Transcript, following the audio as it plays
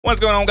What's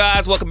going on,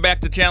 guys? Welcome back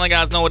to the channel. You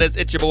guys know it is.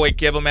 It's your boy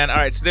KEVO, man.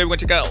 Alright, so today we're gonna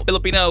check out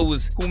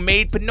Filipinos who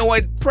made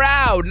Pinoy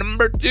proud,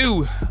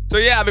 #2. So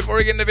yeah, before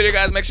we get into the video,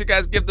 guys, make sure you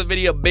guys give the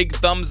video a big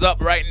thumbs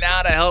up right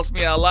now. That helps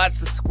me a lot.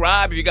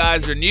 Subscribe if you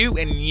guys are new.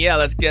 And yeah,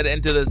 let's get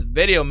into this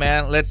video,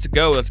 man. Let's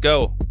go.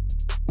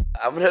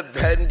 I'm gonna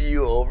bend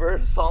you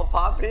over, Salt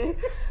Poppy,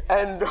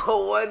 and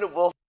no one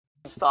will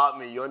stop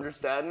me. You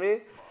understand me?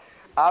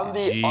 I'm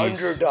the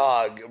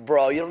underdog,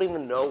 bro. You don't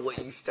even know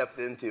what you stepped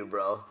into,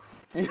 bro.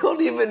 You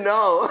don't even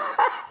know.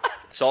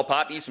 Salt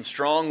Poppy, some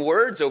strong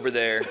words over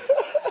there.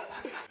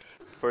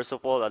 First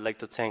of all, I'd like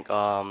to thank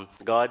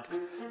God,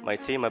 my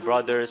team, my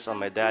brothers, and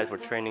my dad for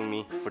training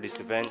me for this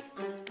event,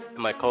 and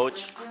my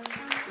coach.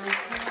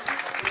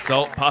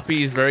 Salt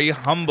Poppy is very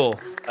humble.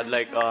 I'd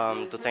like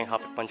to thank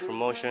Happy Punch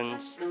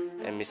Promotions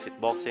and Misfit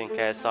Boxing,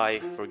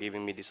 KSI, for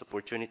giving me this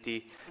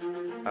opportunity.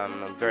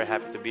 I'm very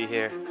happy to be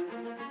here.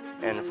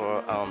 And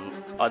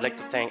I'd like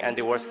to thank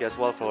Andy Worski as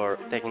well for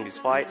taking this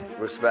fight.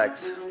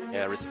 Respects.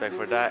 Yeah, respect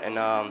for that. And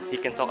he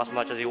can talk as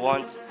much as he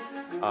wants,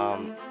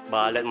 but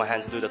I let my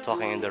hands do the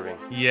talking in the ring.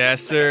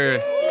 Yes, sir.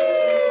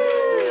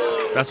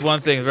 That's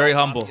one thing, very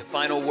humble.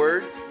 Final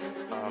word?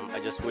 I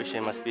just wish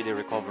him a speedy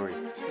recovery.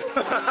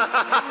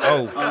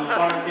 Oh. I'm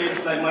starting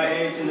kids like my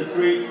age in the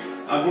streets.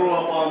 I grew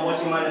up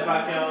watching Manny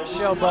Pacquiao.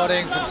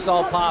 Showboating from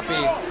Salt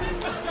Poppy.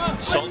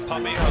 Salt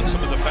Poppy has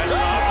some of the best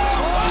arms.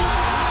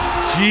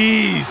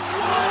 Jeez.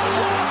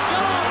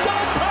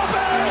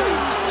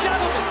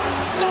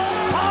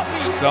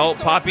 Salt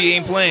Poppy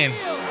ain't playing.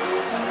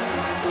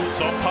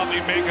 Salt Poppy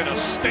making a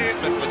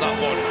statement with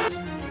that one.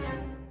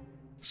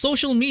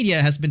 Social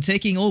media has been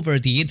taking over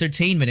the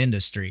entertainment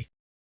industry.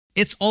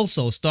 It's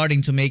also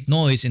starting to make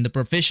noise in the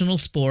professional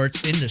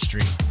sports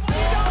industry.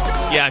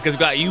 Yeah, because we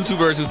got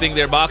YouTubers who think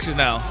they're boxers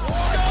now.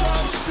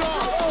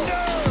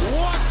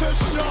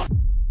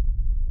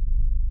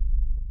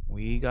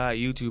 We got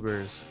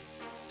YouTubers.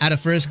 At a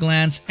first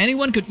glance,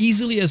 anyone could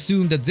easily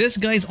assume that this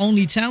guy's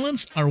only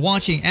talents are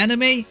watching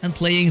anime and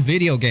playing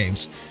video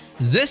games.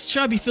 This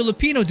chubby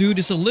Filipino dude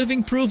is a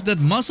living proof that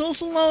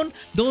muscles alone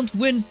don't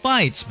win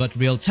fights, but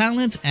real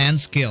talent and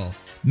skill.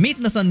 Meet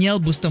Nathaniel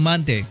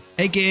Bustamante,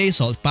 aka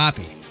Salt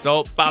Poppy.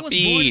 Salt Poppy.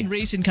 He was born and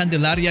raised in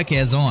Candelaria,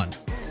 Quezon.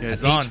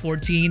 At age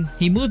 14,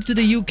 he moved to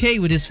the UK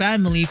with his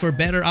family for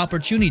better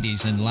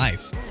opportunities in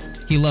life.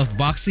 He loved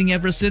boxing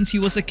ever since he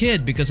was a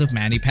kid because of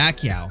Manny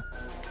Pacquiao.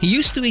 He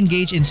used to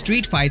engage in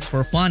street fights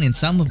for fun in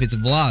some of his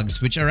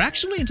vlogs, which are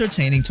actually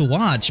entertaining to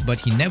watch, but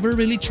he never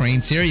really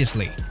trained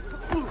seriously.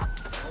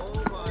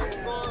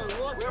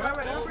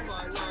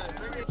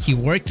 He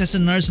worked as a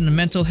nurse in a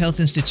mental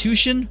health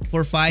institution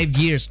for 5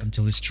 years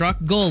until he struck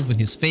gold when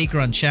his fake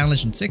run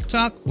challenge on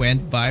TikTok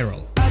went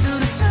viral.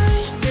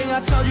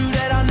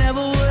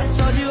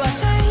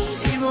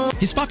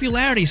 His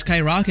popularity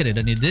skyrocketed,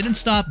 and it didn't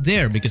stop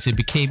there because it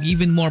became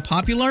even more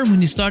popular when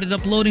he started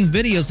uploading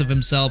videos of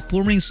himself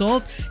pouring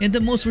salt in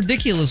the most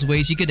ridiculous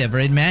ways you could ever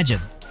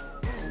imagine.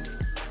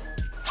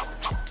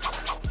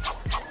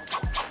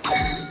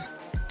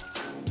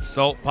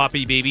 Salt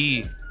Poppy,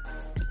 baby.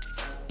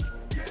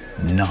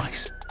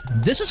 Nice.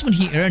 This is when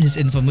he earned his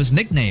infamous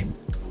nickname.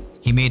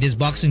 He made his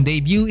boxing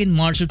debut in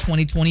March of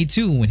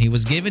 2022 when he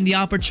was given the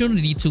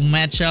opportunity to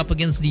match up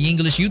against the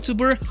English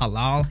YouTuber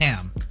Halal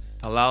Ham.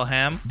 Halal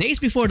Ham? Days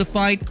before the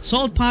fight,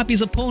 Salt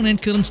Poppy's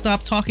opponent couldn't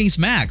stop talking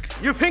smack.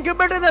 You think you're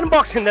better than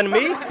boxing than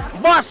me?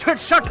 Bastard,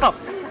 shut up!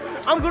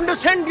 I'm going to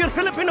send your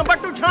Filipino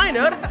butt to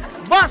China.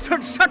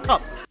 Bastard, shut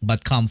up!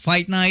 But come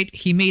fight night,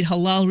 he made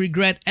Halal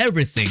regret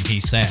everything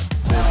he said.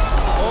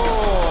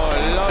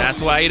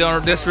 That's why you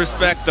don't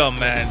disrespect them,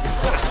 man.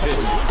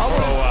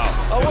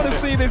 I want to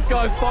see this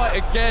guy fight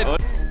again.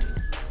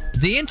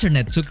 The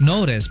internet took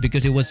notice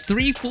because it was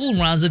 3 full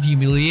rounds of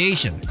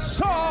humiliation.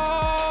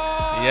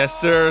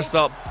 Yes, sir,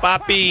 Salt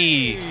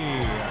Poppy.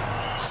 And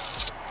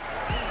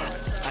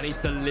he's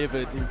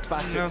delivered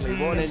emphatically.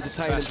 What an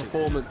entertaining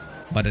performance.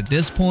 But at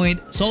this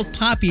point, Salt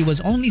Poppy was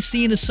only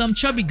seen as some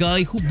chubby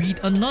guy who beat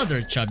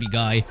another chubby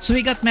guy. So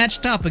he got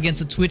matched up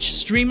against a Twitch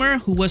streamer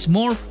who was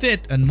more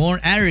fit and more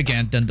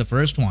arrogant than the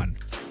first one.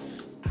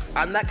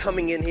 I'm not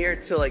coming in here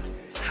to like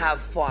have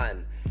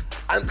fun.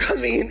 I'm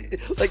coming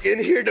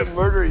in here to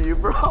murder you,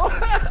 bro.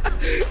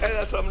 And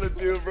that's what I'm gonna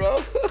do,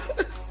 bro.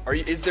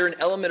 Is there an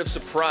element of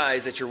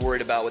surprise that you're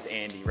worried about with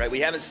Andy, right?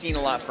 We haven't seen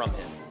a lot from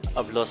him.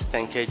 I've lost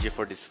 10 kg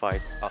for this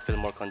fight. I feel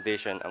more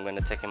conditioned. I'm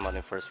gonna take him out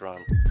in first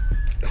round.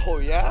 Oh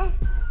yeah?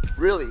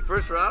 Really?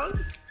 First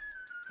round?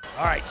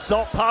 All right,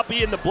 Salt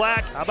Poppy in the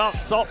black. How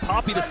about Salt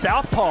Poppy the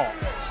southpaw,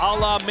 a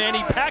la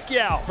Manny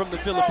Pacquiao from the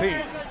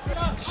Philippines?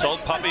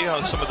 Salt Poppy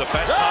has some of the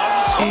best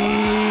hands.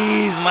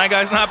 Jeez, my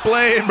guy's not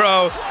playing,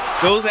 bro.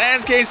 Those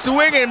hands can't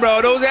swinging,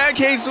 bro. Those hands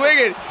can't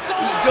swinging.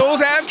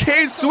 Those hands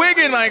can't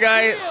swinging, my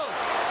guy.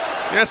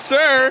 Yes,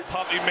 sir.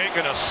 Poppy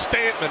making a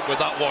statement with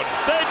that one.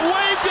 They've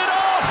waved it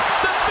off.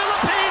 The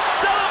Philippines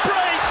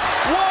celebrate.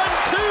 1,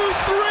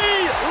 2,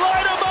 3.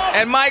 Light them up.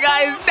 And my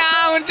guy is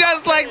down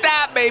just like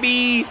that,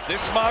 baby.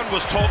 This man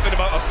was talking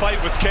about a fight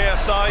with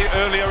KSI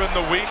earlier in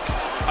the week.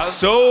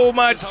 So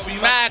much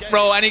smack,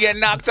 bro, and he get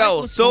knocked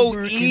out. So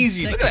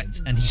easy. Look at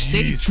that. And he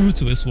stayed true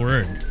to his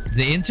word.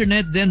 The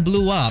internet then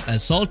blew up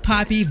as Salt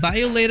Papi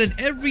violated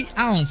every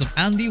ounce of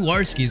Andy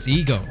Warski's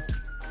ego.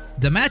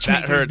 The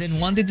matchmakers then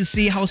wanted to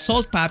see how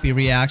Salt Papi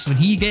reacts when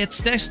he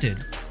gets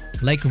tested.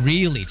 Like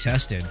really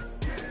tested.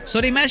 So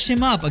they matched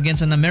him up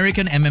against an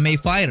American MMA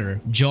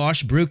fighter,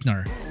 Josh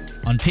Bruckner.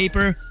 On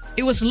paper,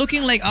 it was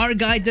looking like our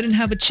guy didn't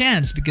have a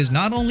chance because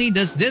not only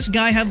does this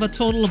guy have a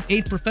total of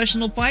 8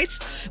 professional fights,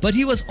 but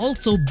he was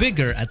also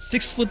bigger at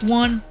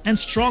 6'1" and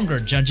stronger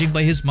judging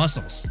by his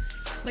muscles.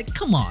 Like,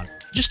 come on,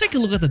 just take a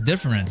look at the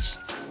difference.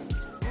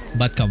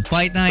 But come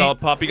fight night,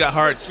 Salt Papi got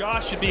hearts.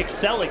 Josh should be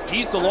excelling.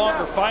 He's the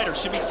longer fighter.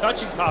 Should be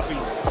touching Papi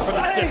from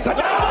the distance.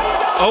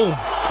 Oh,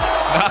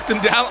 knocked him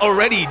down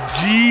already.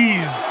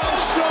 Jeez.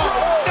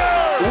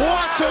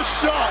 What a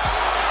shot!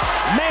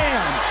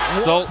 Man.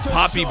 Salt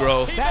Papi,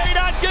 bro. He may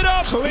not get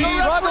up. He's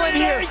struggling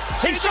here.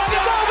 It's over.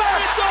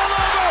 It's all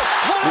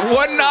over.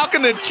 One knock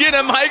in the chin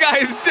and my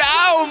guy's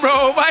down,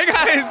 bro. My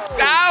guy's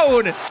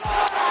down.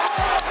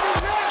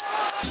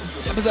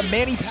 That was a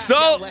Manny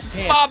Salt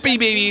Papi,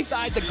 baby.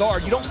 Inside the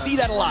guard. You don't see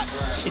that a lot.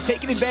 And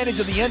taking advantage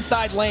of the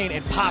inside lane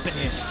and popping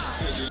him.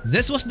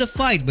 this was the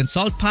fight when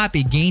Salt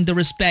Papi gained the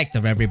respect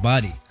of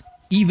everybody,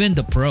 even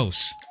the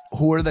pros.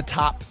 Who are the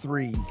top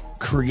 3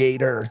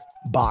 creator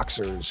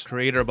boxers?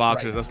 Creator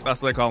boxers, right.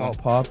 That's what they call them.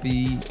 Salt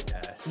Papi.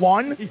 Yes.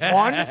 One?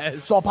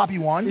 Salt Papi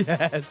won?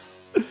 Yes.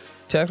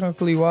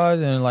 Technically wise,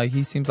 and like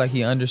he seems like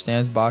he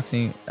understands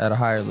boxing at a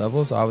higher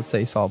level, so I would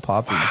say Salt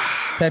Papi.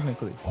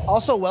 Technically.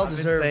 Also well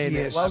deserved. He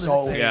is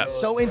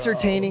so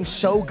entertaining,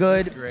 so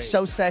good,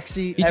 so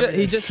sexy.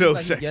 He just so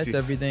like he gets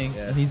everything,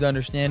 and he's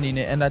understanding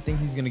it, and I think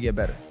he's gonna get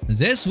better.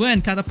 This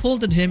win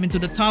catapulted him into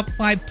the top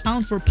 5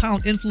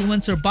 pound-for-pound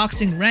influencer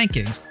boxing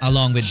rankings,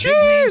 along with big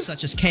names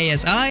such as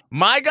KSI.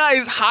 My guy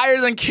is higher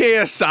than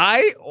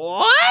KSI?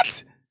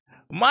 What?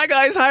 My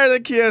guy is higher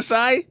than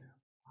KSI?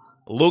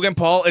 Logan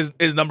Paul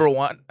is number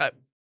 1.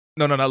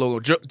 No, not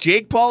Logan.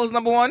 Jake Paul is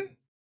number 1.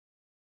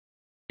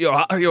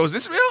 Yo, is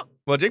this real?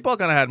 Well, Jake Paul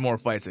kind of had more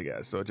fights, I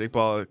guess. So Jake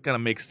Paul kind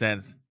of makes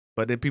sense.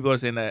 But then people are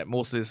saying that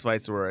most of his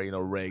fights were,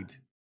 rigged.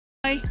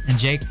 And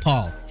Jake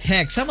Paul.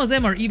 Heck, some of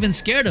them are even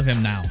scared of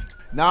him now.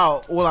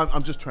 Now,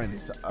 I'm just training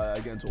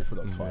against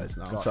orthodox fighters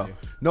now. So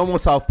no more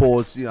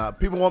southpaws.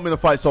 People want me to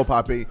fight Salt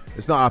Papi.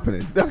 It's not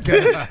happening.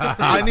 Okay,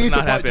 I need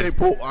to fight Jake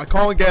Paul. I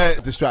can't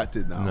get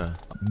distracted now. No.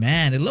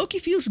 Man, it low-key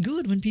feels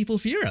good when people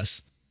fear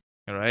us.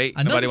 All right.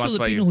 Another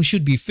Filipino who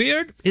should be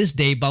feared is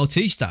Dave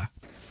Bautista.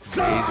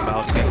 Dave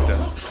Bautista.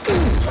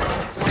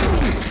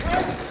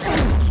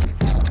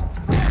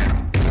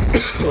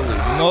 Holy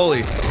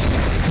moly.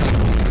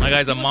 My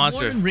guy's a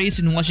monster. Born and raised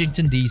in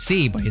Washington,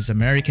 D.C. by his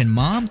American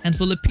mom and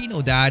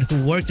Filipino dad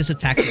who worked as a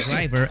taxi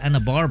driver and a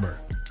barber.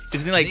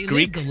 Isn't he like they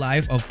Greek? Lived a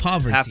life of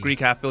poverty. Half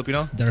Greek, half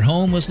Filipino? Their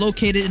home was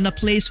located in a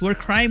place where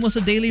crime was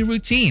a daily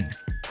routine.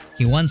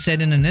 He once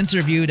said in an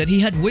interview that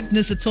he had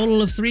witnessed a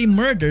total of 3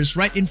 murders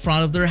right in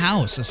front of their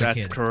house as a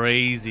kid. That's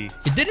crazy.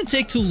 It didn't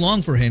take too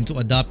long for him to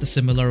adopt a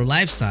similar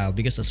lifestyle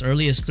because as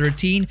early as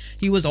 13,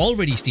 he was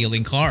already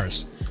stealing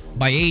cars.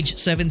 By age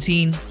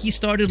 17, he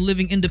started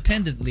living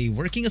independently,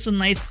 working as a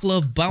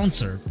nightclub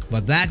bouncer.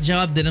 But that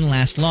job didn't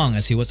last long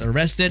as he was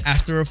arrested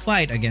after a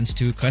fight against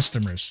 2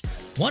 customers.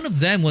 One of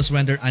them was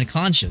rendered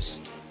unconscious.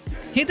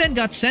 He then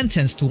got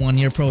sentenced to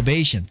 1-year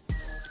probation.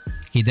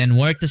 He then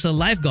worked as a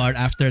lifeguard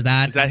after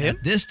that. Is that him?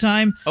 At this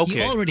time, he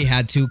already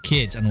had 2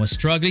 kids and was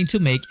struggling to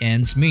make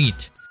ends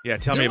meet. Yeah,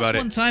 tell me about it.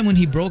 There was one time when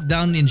he broke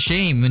down in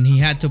shame when he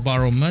had to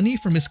borrow money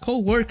from his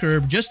co-worker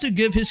just to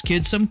give his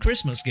kids some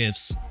Christmas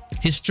gifts.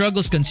 His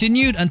struggles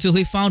continued until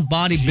he found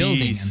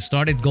bodybuilding and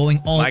started going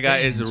all My guy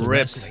is into ripped.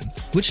 wrestling,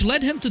 which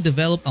led him to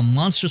develop a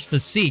monstrous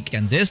physique,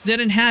 and this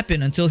didn't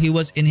happen until he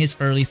was in his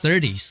early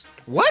 30s.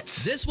 What?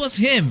 This was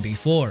him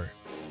before.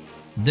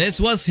 This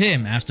was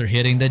him after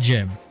hitting the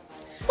gym.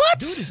 What?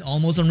 Dude is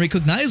almost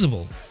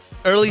unrecognizable.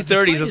 Early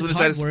 30s, that's when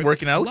he started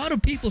working out? A lot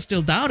of people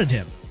still doubted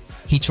him.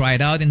 He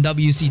tried out in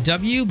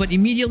WCW but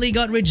immediately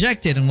got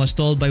rejected and was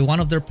told by one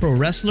of their pro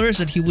wrestlers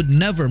that he would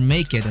never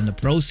make it in the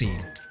pro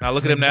scene. Now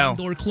look at him now. One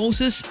door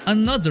closes,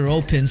 another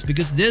opens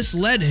because this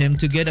led him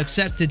to get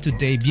accepted to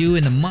debut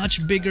in a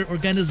much bigger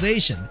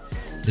organization,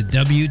 the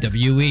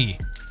WWE.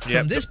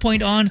 From this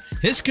point on,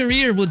 his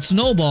career would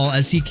snowball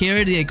as he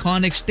carried the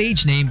iconic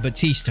stage name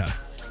Batista.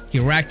 He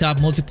racked up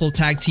multiple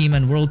tag team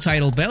and world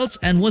title belts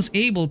and was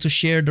able to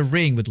share the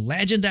ring with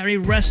legendary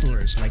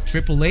wrestlers like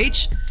Triple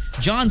H,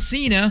 John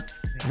Cena,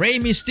 Rey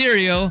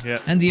Mysterio,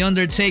 and The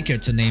Undertaker,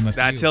 to name a few.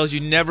 That tells you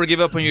never give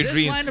up on your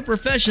dreams. This line of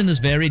profession is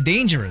very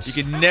dangerous.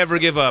 You can never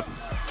give up.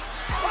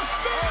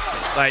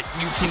 Like,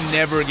 you can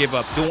never give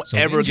up. Don't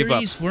ever give up.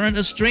 Injuries weren't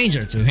a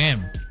stranger to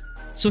him.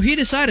 So he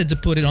decided to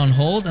put it on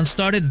hold and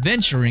started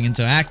venturing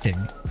into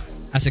acting.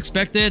 As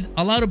expected,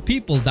 a lot of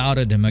people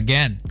doubted him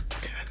again.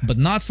 But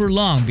not for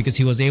long because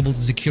he was able to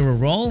secure a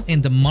role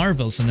in the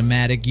Marvel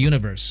Cinematic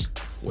Universe.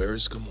 Where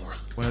is Gamora?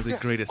 One of the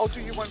greatest. I'll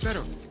do you one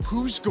better.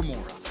 Who's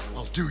Gamora?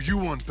 I'll do you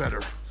one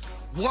better.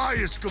 Why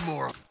is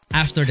Gamora?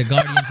 After the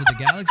Guardians of the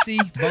Galaxy,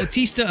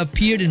 Bautista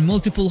appeared in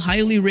multiple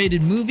highly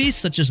rated movies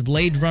such as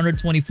Blade Runner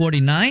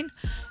 2049,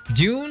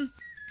 Dune,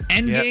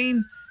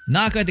 Endgame,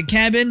 Knock at the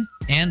Cabin,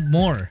 and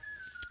more.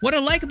 What I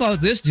like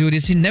about this dude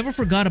is he never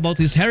forgot about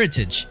his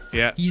heritage.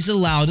 Yeah. He's a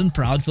loud and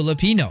proud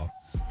Filipino.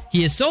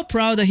 He is so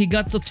proud that he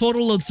got the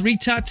total of 3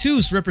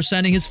 tattoos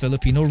representing his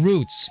Filipino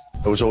roots.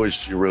 I was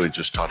always really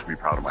just taught to be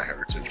proud of my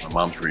heritage. My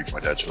mom's Greek, my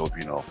dad's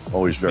Filipino.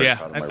 Always very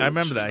proud of my roots. I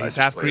remember that. He's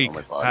half Greek,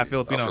 half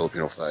Filipino. A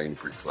Filipino flag and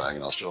Greek flag,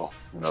 and also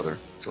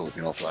another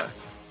Filipino flag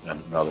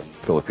and another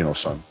Filipino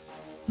son.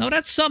 Now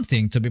that's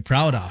something to be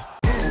proud of.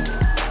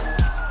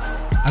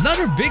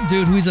 Another big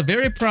dude who is a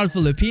very proud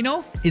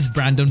Filipino is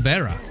Brandon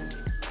Vera.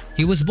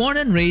 He was born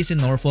and raised in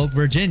Norfolk,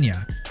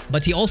 Virginia,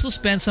 but he also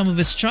spent some of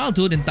his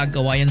childhood in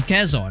Tagkawayan,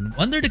 Quezon,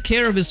 under the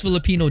care of his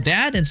Filipino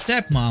dad and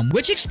stepmom,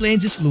 which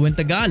explains his fluent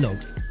Tagalog.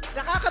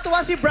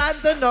 Nakakatuwa si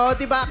Brandon, no?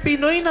 Diba?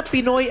 Pinoy na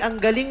Pinoy, ang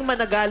galing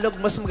managalog.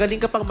 Mas magaling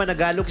ka pang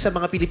managalog sa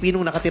mga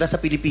Pilipinong nakatira sa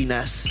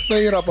Pilipinas.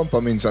 Nahihirapan pa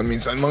minsan.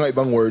 Minsan, mga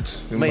ibang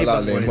words. Yung may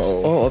malalim.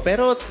 Oo,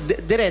 pero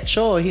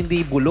diretso,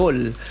 hindi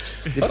bulol.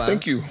 Diba?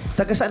 Thank you.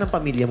 Taga saan ang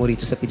pamilya mo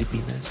rito sa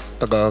Pilipinas?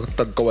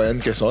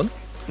 Tagkawayan, Quezon.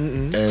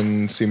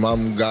 And si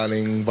Ma'am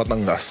galing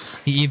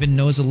Batangas. He even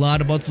knows a lot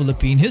about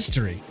Philippine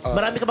history.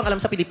 Marami ka bang alam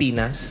sa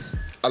Pilipinas?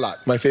 A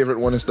lot. My favorite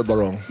one is the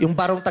barong. Yung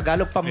barong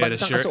Tagalog,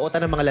 pambansang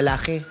kasuotan ng mga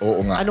lalaki.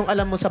 Oo nga. Anong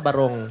alam mo sa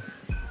barong?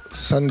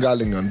 Saan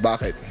galing yun?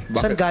 Bakit?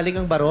 Saan galing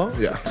ang barong?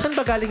 Yeah. Saan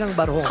ba galing ang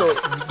barong? So,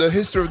 the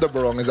history of the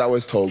barong is I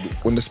was told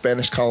when the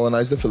Spanish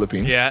colonized the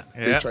Philippines,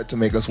 they tried to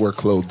make us wear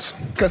clothes.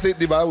 Kasi,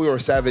 di ba, we were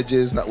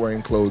savages, not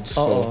wearing clothes.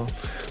 So,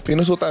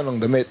 pinusutan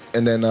ng damit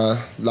and then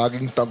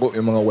laging tago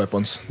yung mga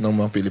weapons ng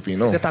mga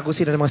Pilipino. Nagtatago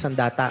sila ng mga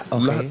sandata. Okay.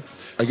 Lahat.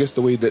 I guess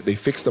the way that they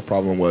fixed the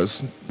problem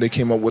was they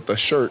came up with a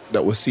shirt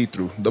that was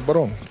see-through. The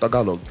barong,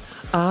 Tagalog.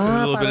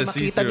 Para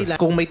makita nila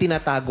kung may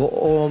tinatago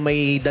o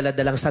may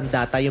daladalang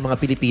sandata yung mga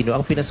Pilipino,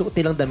 ang pinasuot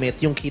nilang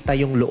damit, yung kita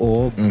yung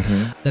loob.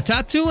 The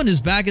tattoo on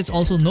his back is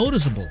also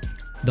noticeable.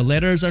 The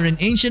letters are an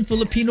ancient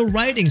Filipino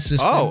writing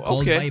system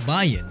called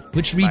Baybayin,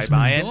 which reads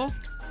Mundo,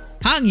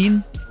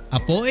 Hangin,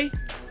 Apoy,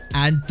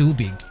 and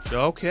Tubig.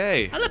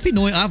 Okay. A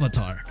Pinoy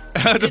avatar.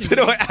 The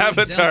Pinoy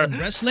avatar. He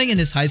wrestling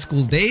in his high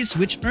school days,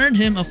 which earned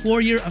him a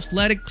 4-year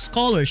athletic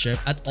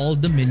scholarship at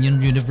Old Dominion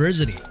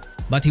University.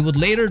 But he would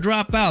later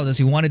drop out as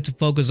he wanted to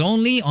focus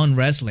only on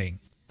wrestling.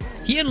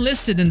 He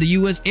enlisted in the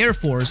US Air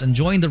Force and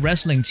joined the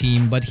wrestling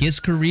team, but his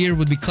career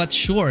would be cut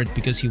short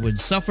because he would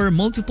suffer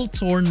multiple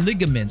torn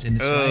ligaments in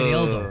his right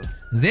elbow.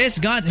 This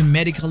got him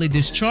medically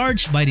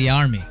discharged by the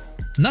Army.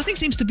 Nothing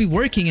seems to be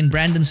working in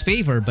Brandon's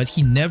favor, but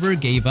he never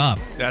gave up.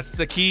 That's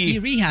the key.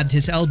 He rehabbed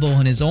his elbow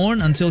on his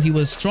own until he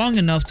was strong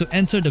enough to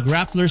enter the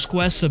Grappler's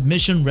Quest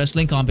submission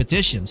wrestling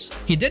competitions.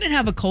 He didn't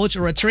have a coach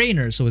or a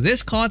trainer, so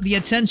this caught the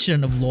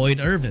attention of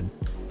Lloyd Irvin,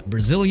 a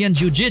Brazilian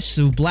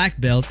Jiu-Jitsu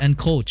black belt and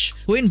coach,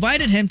 who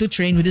invited him to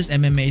train with his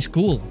MMA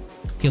school.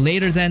 He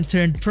later then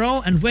turned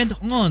pro and went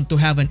on to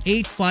have an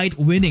 8-fight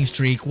winning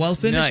streak while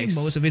finishing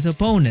most of his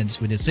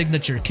opponents with his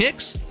signature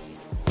kicks,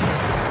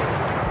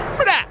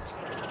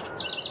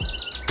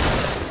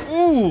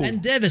 ooh,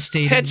 and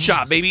devastating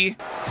headshot, baby.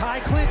 Kai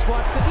Clinch,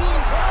 watch the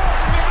knees.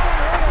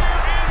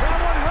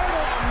 That one hurt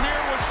him. Amir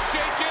was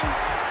shaken,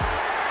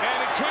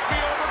 and it could be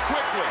over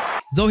quickly.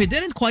 Though he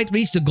didn't quite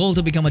reach the goal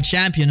to become a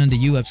champion in the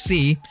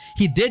UFC,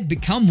 he did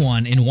become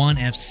one in ONE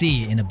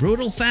FC in a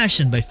brutal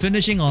fashion by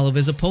finishing all of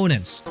his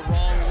opponents. The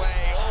wrong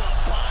way. Oh,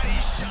 body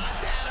shot.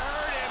 That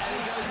hurt him.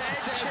 And he goes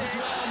upstairs as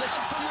well. Look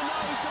from the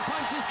nose. The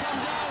punches come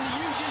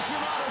down. Yuji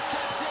Shimada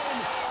steps in.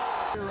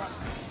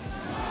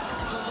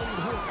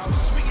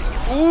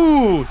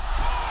 Ooh,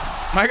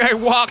 my guy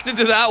walked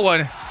into that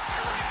one.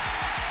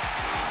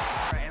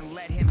 And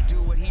let him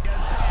do what he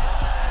does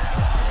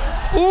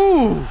best.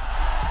 Ooh,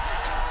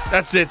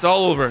 that's it. It's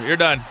all over. You're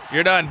done.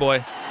 You're done,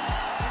 boy.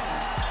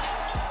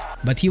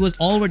 But he was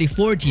already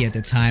 40 at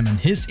the time, and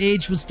his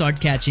age would start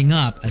catching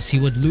up as he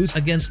would lose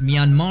against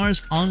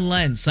Myanmar's Aung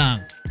San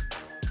Suu.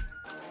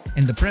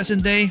 In the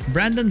present day,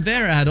 Brandon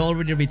Vera had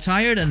already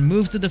retired and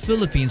moved to the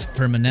Philippines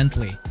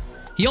permanently.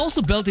 He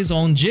also built his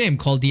own gym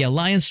called the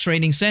Alliance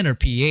Training Center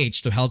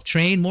PH to help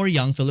train more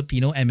young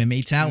Filipino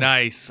MMA talent.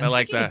 Nice, I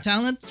like that.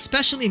 Talent,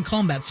 especially in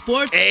combat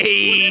sports.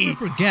 Hey,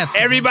 forget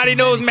everybody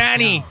knows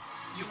Manny.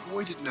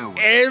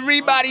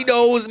 Everybody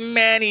knows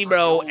Manny,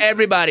 bro.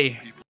 Everybody.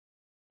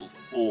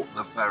 Fought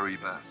the very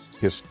best.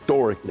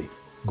 Historically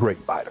great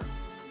fighter.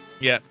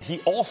 Yeah. He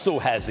also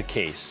has a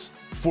case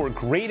for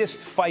greatest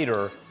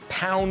fighter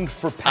pound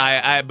for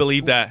pound. I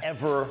believe that.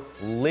 Ever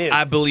lived.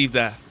 I believe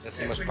that. That's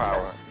too much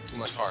power. Too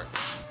much heart.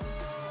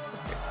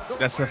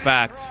 That's a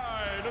fact.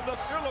 Of the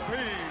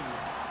Philippines,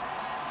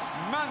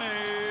 Manny.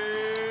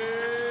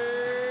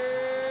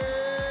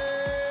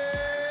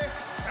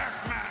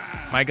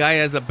 My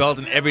guy has a belt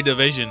in every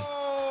division.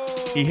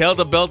 He held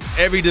a belt in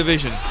every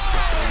division.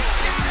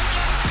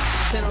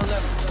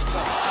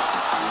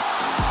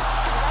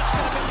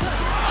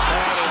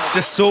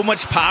 Just so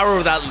much power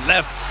with that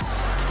left.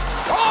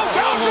 Oh,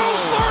 down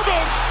goes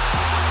Thurman!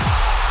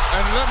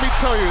 And let me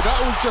tell you, that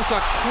was just a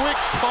quick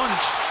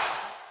punch.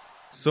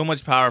 So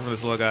much power from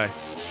this little guy.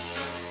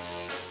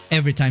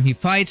 Every time he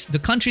fights, the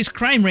country's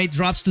crime rate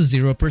drops to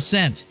 0%.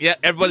 Yeah,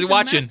 everybody's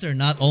watching. He's a master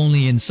not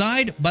only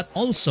inside, but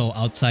also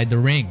outside the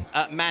ring.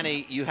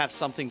 Manny, you have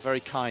something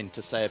very kind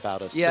to say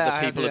about us, Yeah, to the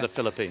people of the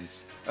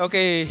Philippines.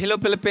 Okay, hello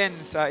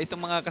Philippines.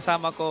 Itong mga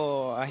kasama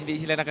ko, hindi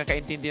sila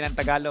nakakaintindi ng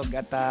Tagalog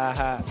at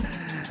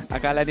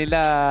akala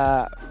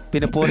nila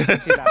pinupuri ko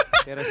sila.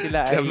 Pero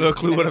sila ay no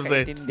clue what I'm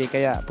saying.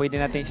 Kaya pwede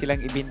natin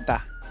silang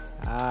ibinta.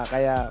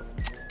 Kaya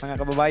mga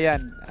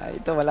kababayan,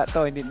 ito wala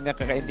to, hindi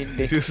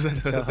nakakaintindi.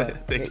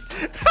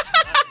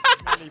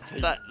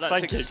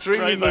 That's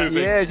extremely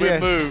moving. Yes, We're yes.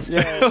 moved.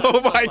 Yes.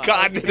 Oh my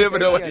God, I never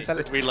know what to say.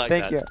 We like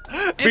Thank that. you.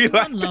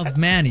 Everyone loved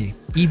Manny,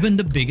 even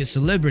the biggest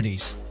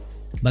celebrities.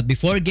 But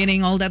before gaining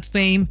all that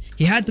fame,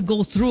 he had to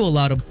go through a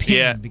lot of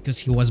pain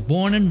because he was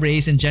born and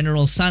raised in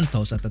General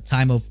Santos at the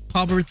time of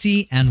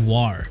poverty and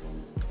war.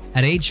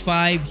 At age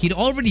 5, he'd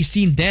already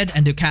seen dead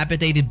and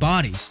decapitated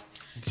bodies.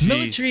 Jeez.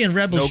 Military and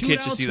rebel No kid should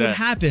shootouts see would that.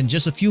 happen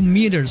just a few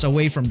meters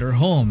away from their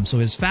home, so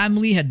his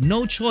family had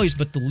no choice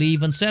but to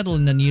leave and settle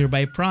in a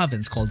nearby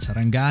province called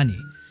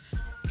Sarangani.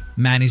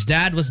 Manny's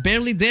dad was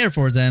barely there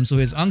for them, so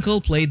his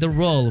uncle played the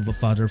role of a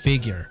father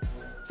figure.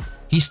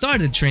 He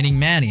started training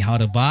Manny how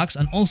to box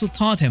and also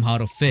taught him how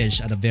to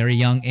fish at a very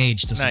young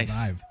age to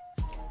survive.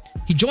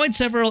 He joined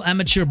several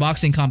amateur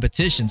boxing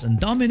competitions and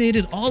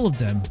dominated all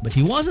of them, but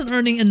he wasn't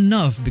earning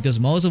enough because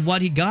most of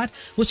what he got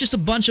was just a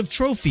bunch of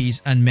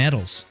trophies and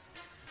medals.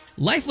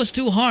 Life was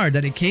too hard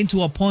that it came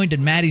to a point that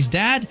Manny's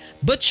dad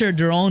butchered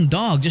their own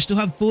dog just to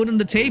have food on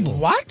the table.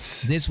 What?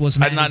 This was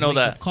I did Manny's not know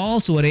wake-up that.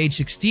 call, so at age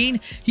 16,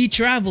 he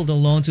traveled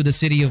alone to the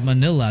city of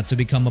Manila to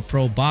become a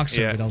pro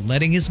boxer without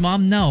letting his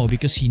mom know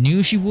because he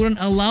knew she wouldn't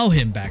allow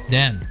him back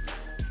then.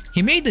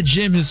 He made the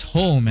gym his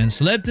home and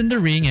slept in the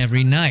ring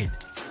every night.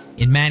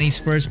 In Manny's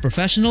first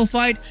professional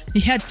fight, he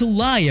had to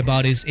lie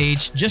about his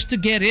age just to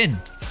get in.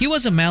 He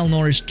was a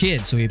malnourished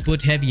kid, so he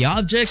put heavy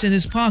objects in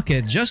his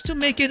pocket just to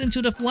make it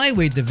into the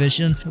flyweight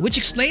division, which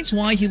explains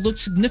why he looked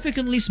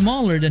significantly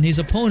smaller than his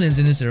opponents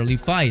in his early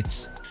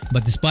fights.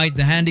 But despite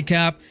the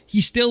handicap, he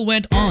still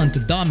went on to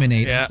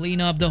dominate and clean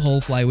up the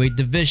whole flyweight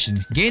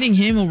division, gaining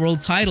him a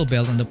world title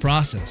belt in the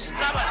process.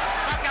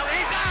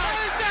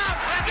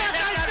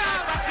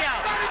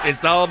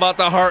 It's all about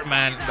the heart,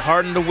 man. The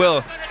heart and the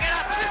will.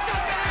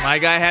 My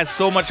guy has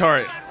so much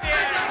heart.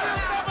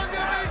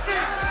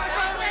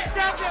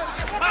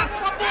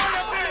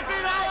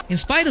 In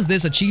spite of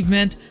this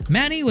achievement,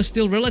 Manny was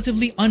still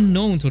relatively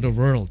unknown to the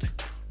world.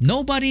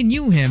 Nobody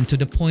knew him to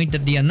the point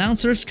that the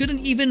announcers couldn't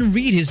even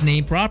read his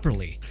name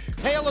properly.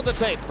 Tail of the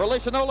tape,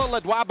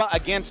 Berlisanola Ledwaba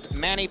against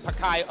Manny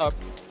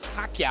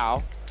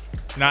Pacquiao.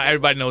 Not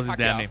everybody knows his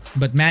damn name.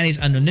 But Manny's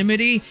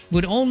anonymity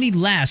would only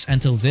last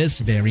until this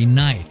very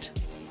night.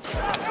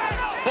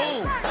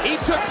 Boom! He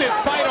took this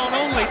fight on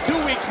only 2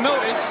 weeks'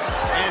 notice,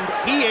 and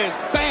he is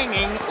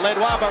banging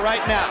Ledwaba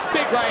right now.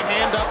 Big right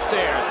hand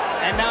upstairs,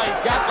 and now he's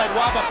got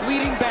Ledwaba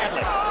bleeding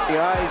badly. The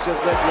eyes of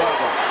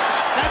Ledwaba.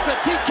 That's a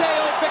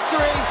TKO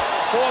victory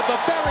for the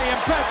very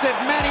impressive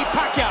Manny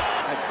Pacquiao.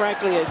 I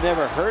frankly had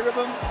never heard of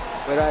him,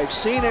 but I've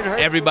seen and heard.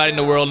 Everybody in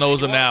the world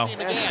knows him now.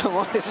 I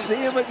want to see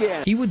him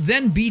again. He would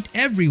then beat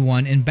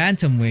everyone in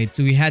bantamweight,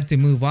 so he had to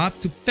move up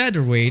to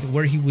featherweight,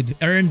 where he would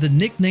earn the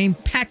nickname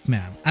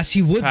Pac-Man, as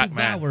he would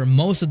devour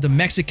most of the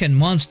Mexican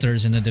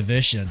monsters in the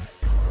division.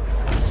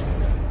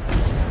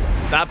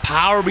 That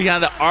power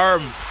behind the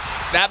arm.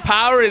 That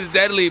power is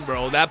deadly,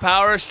 bro. That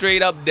power is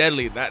straight up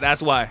deadly.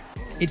 That's why.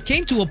 It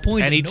came to a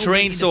point and that he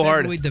trained so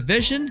hard. Featherweight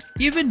division,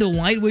 even the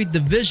lightweight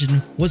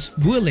division, was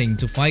willing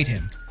to fight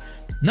him.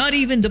 Not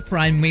even the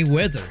prime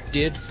Mayweather.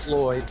 Did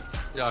Floyd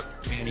duck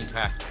Manny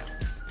Pacquiao?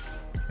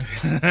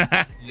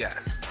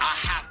 Yes. I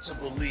have to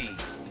believe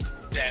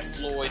that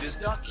Floyd is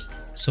ducking.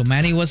 So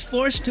Manny was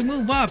forced to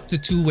move up to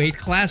 2 weight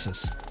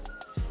classes.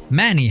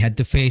 Manny had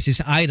to face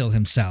his idol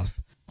himself,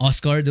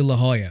 Oscar de la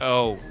Hoya.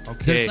 Oh,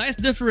 okay. Their size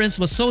difference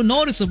was so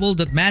noticeable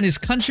that Manny's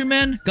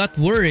countrymen got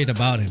worried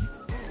about him.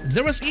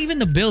 There was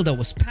even a bill that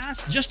was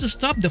passed just to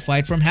stop the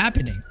fight from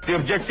happening. The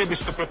objective is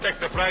to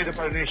protect the pride of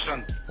our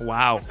nation.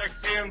 Wow.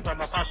 Protect him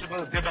from a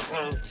possible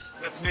debacle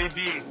that may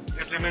be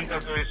detrimental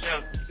to his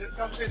health.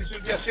 Some say this will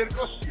be a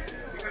circus.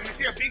 Because you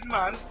see a big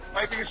man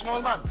fighting a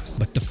small man.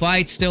 But the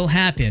fight still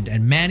happened,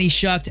 and Manny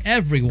shocked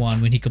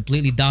everyone when he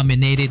completely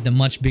dominated the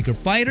much bigger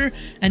fighter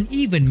and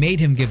even made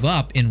him give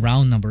up in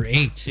round number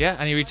 8. Yeah,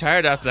 and he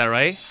retired after that,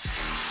 right?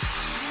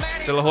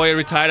 De La Hoya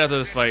retired after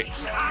this fight.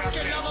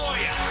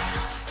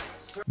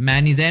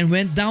 Manny then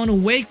went down a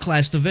weight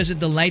class to visit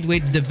the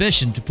lightweight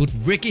division to put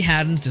Ricky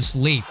Hatton to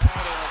sleep.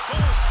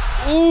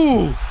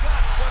 Ooh!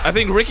 I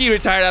think Ricky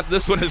retired after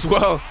this one as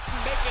well.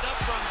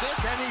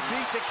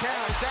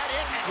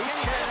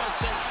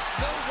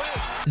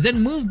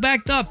 Then moved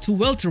back up to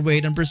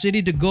welterweight and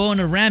proceeded to go on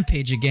a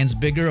rampage against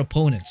bigger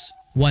opponents.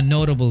 One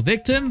notable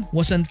victim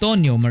was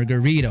Antonio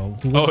Margarito,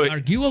 who was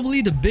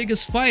arguably the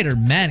biggest fighter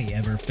Manny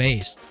ever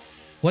faced.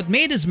 What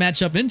made this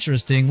matchup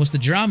interesting was the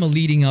drama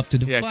leading up to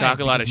the fight. Talk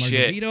a lot of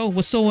shit. Margarito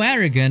was so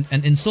arrogant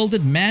and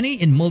insulted Manny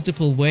in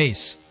multiple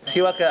ways.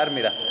 Así va a quedar,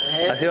 mira.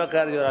 Así va a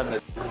quedar llorando.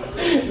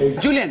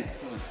 Julian,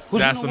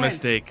 who's That's the gonna win?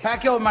 mistake.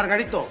 Pacquiao or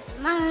Margarito?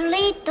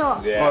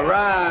 Margarito. Yeah. All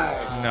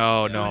right.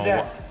 No,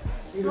 no.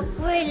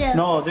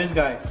 No, this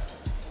guy.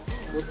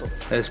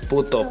 Es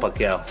puto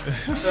Pacquiao.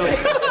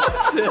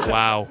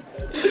 Wow.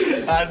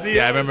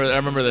 Yeah, I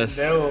remember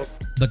this.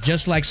 But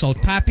just like Salt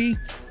Papi,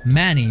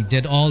 Manny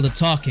did all the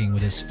talking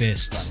with his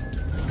fists.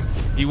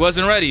 He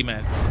wasn't ready,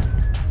 man.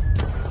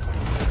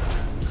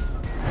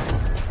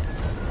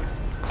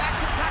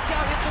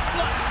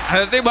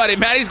 And the thing about it,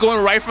 Manny's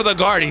going right for the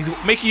guard. He's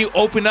making you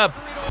open up.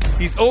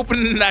 He's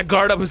opening that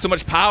guard up with so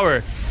much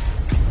power.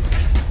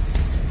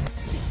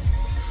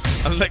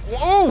 I'm like,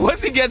 whoa,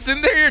 once he gets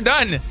in there, you're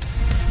done.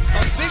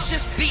 A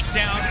vicious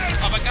beatdown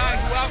of a guy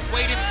who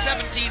outweighed him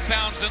 17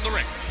 pounds in the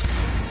ring.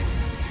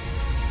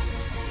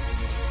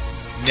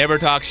 Never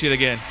talk shit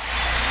again.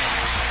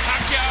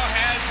 Pacquiao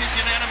has his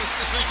unanimous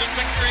decision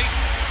victory.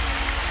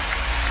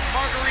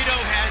 Margarito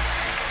has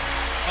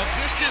a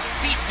vicious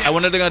beatdown. I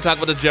wonder if they're going to talk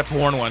about the Jeff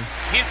Horn one.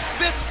 His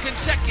 5th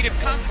consecutive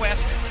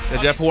conquest. The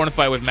Jeff Horn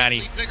fight with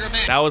Manny.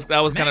 That was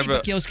kind of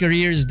a... Pacquiao's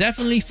career is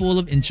definitely full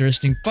of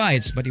interesting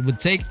fights, but it would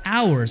take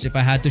hours if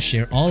I had to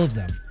share all of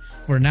them.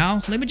 For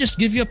now, let me just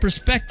give you a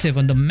perspective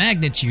on the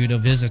magnitude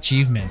of his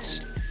achievements.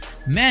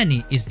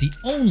 Manny is the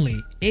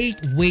only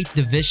 8-weight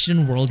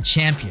division world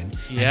champion.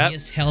 And he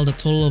has held a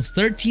total of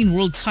 13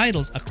 world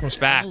titles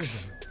across all of them.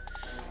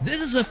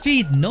 This is a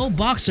feat no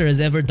boxer has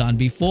ever done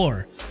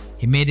before.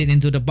 He made it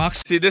into the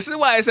box. See, this is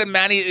why I said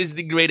Manny is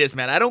the greatest,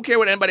 man. I don't care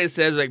what anybody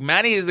says. Like,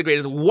 Manny is the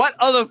greatest. What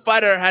other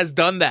fighter has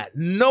done that?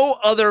 No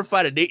other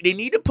fighter. They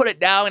need to put it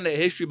down in the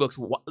history books.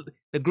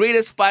 The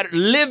greatest fighter,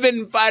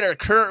 living fighter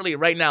currently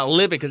right now,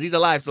 living, because he's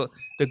alive. So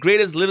the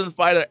greatest living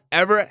fighter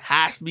ever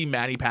has to be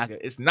Manny Pacquiao.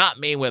 It's not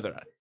Mayweather.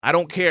 I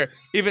don't care.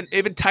 Even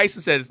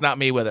Tyson said it's not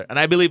Mayweather, and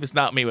I believe it's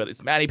not Mayweather.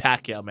 It's Manny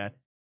Pacquiao, man.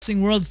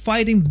 World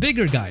fighting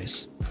bigger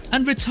guys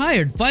and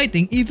retired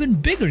fighting even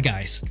bigger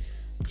guys.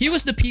 He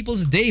was the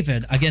people's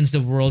David against the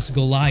world's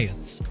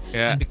Goliaths.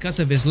 And because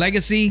of his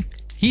legacy,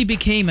 he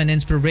became an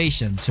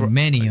inspiration to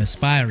many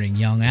aspiring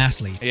young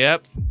athletes.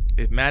 Yep.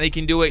 If Manny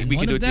can do it, we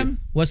can do it too. One of them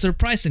was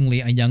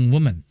surprisingly a young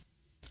woman,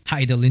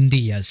 Heidelin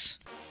Diaz.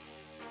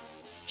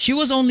 She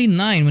was only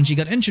 9 when she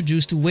got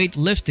introduced to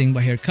weightlifting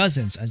by her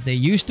cousins, as they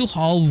used to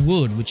haul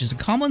wood, which is a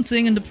common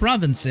thing in the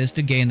provinces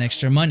to gain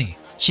extra money.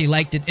 She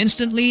liked it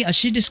instantly as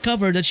she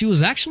discovered that she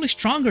was actually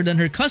stronger than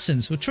her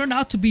cousins, who turned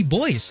out to be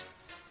boys.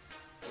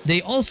 They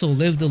also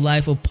lived a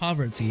life of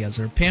poverty as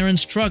her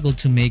parents struggled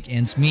to make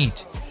ends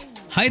meet.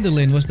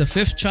 Heidelin was the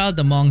 5th child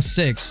among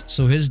 6,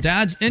 so his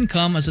dad's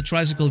income as a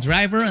tricycle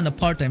driver and a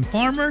part-time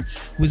farmer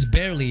was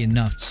barely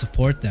enough to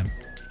support them.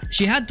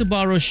 She had to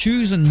borrow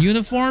shoes and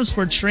uniforms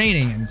for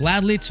training and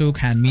gladly took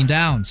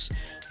hand-me-downs.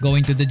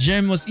 Going to the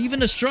gym was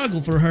even a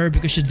struggle for her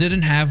because she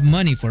didn't have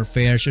money for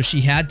fare, so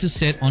she had to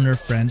sit on her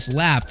friend's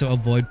lap to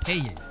avoid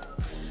paying.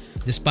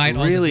 Despite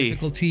all the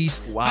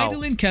difficulties,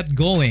 Heidelin kept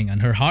going and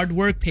her hard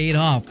work paid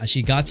off as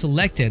she got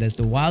selected as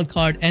the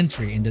wildcard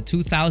entry in the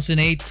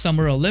 2008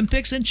 Summer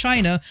Olympics in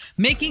China,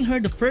 making her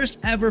the first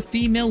ever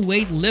female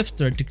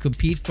weightlifter to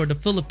compete for the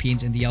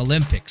Philippines in the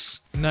Olympics.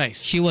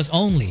 Nice. She was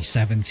only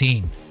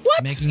 17.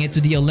 What? Making it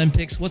to the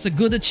Olympics was a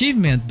good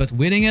achievement, but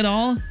winning it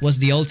all was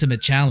the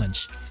ultimate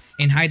challenge.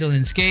 In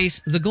Heidelin's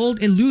case, the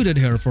gold eluded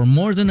her for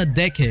more than a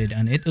decade,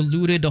 and it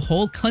eluded the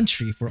whole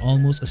country for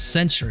almost a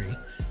century.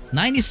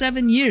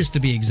 97 years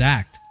to be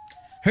exact.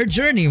 Her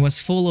journey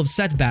was full of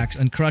setbacks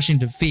and crushing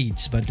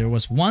defeats, but there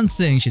was one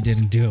thing she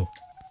didn't do.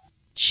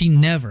 She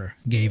never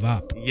gave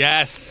up.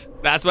 Yes,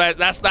 that's why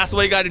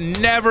you gotta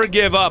never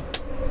give up.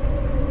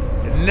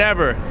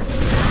 Never.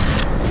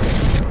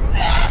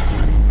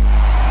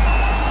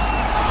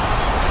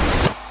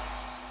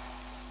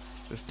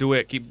 Let's do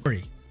it. Keep.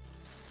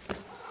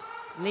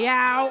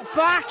 Liao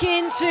back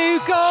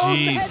into gold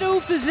medal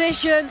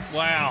position.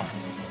 Wow.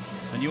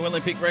 A new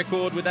Olympic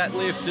record with that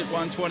lift at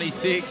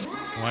 126.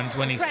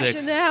 126.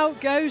 Pressure now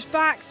goes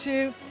back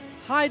to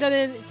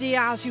Heidelin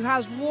Diaz, who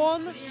has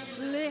 1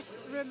 lift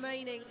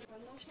remaining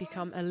to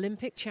become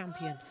Olympic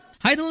champion.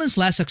 Heidelin's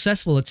last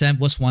successful attempt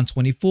was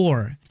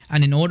 124,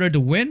 and in order to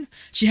win,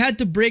 she had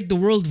to break the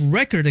world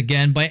record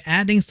again by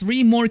adding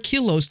 3 more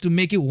kilos to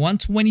make it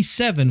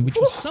 127, which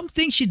was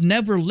something she'd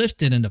never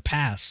lifted in the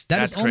past.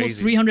 That's almost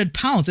 300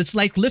 pounds. It's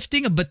like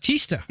lifting a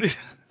Batista.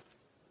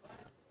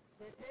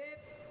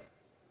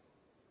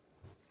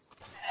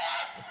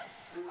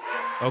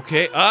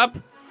 Okay, up,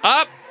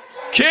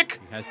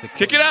 kick,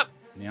 kick it up.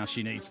 Now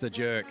she needs the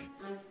jerk.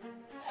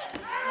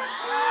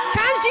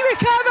 Can she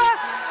recover?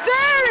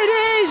 There it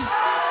is!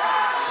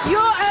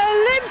 Your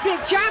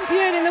Olympic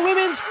champion in the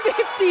women's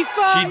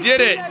 55. She did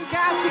it.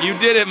 Category. You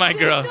did it, my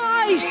girl.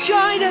 Nice,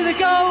 China the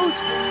gold.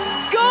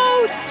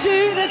 Gold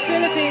to the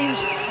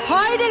Philippines.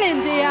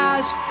 Heidelin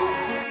Diaz.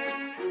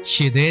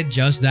 She did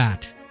just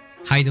that.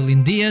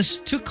 Heidelin Diaz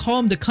took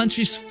home the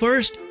country's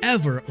first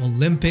ever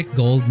Olympic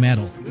gold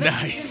medal.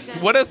 Nice.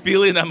 What a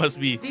feeling that must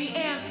be. The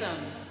anthem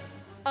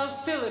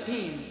of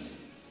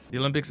Philippines. The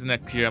Olympics is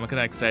next year. I'm kind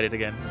of excited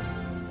again.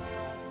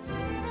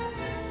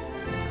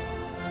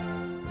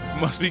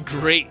 Must be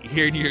great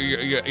hearing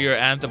your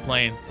anthem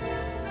playing.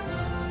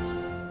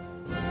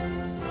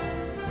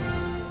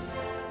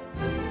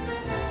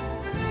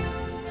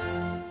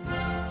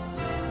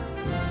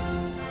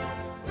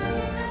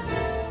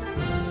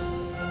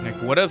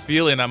 Like, what a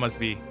feeling that must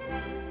be.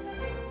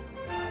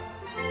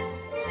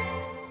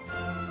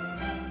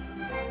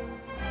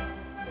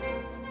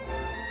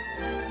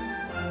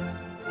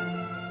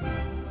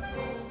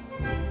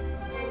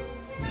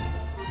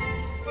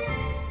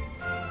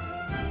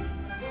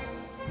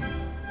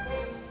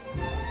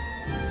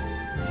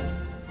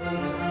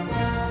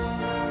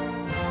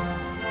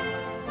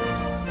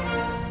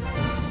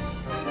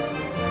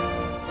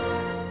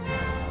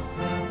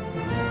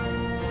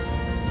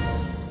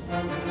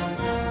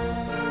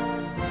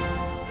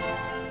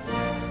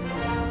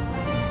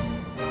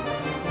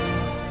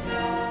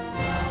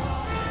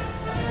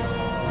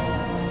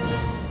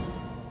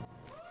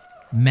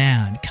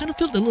 Man, kind of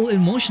felt a little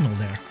emotional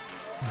there.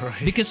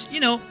 Right. Because, you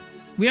know,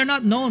 we are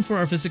not known for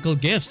our physical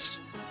gifts.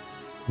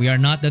 We are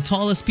not the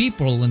tallest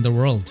people in the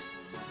world.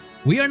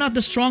 We are not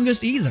the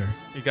strongest either.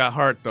 You got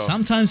heart, though.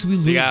 Sometimes we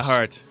lose. You got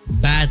heart.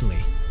 Badly.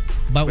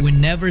 But we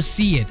never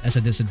see it as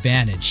a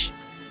disadvantage.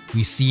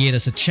 We see it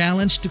as a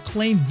challenge to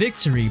claim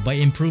victory by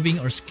improving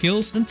our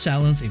skills and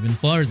talents even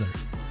further.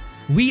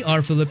 We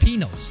are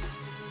Filipinos.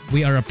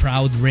 We are a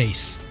proud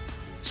race.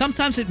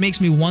 Sometimes it makes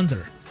me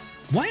wonder,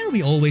 why are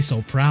we always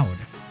so proud?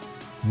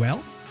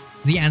 Well,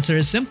 the answer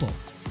is simple.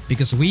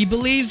 Because we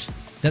believe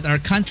that our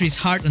country's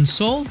heart and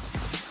soul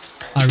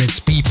are its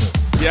people.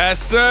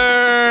 Yes,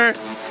 sir!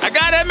 I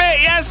gotta admit,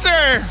 yes,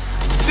 sir!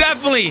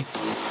 Definitely!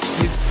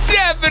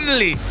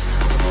 Definitely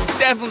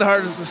the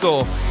heart and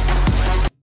soul.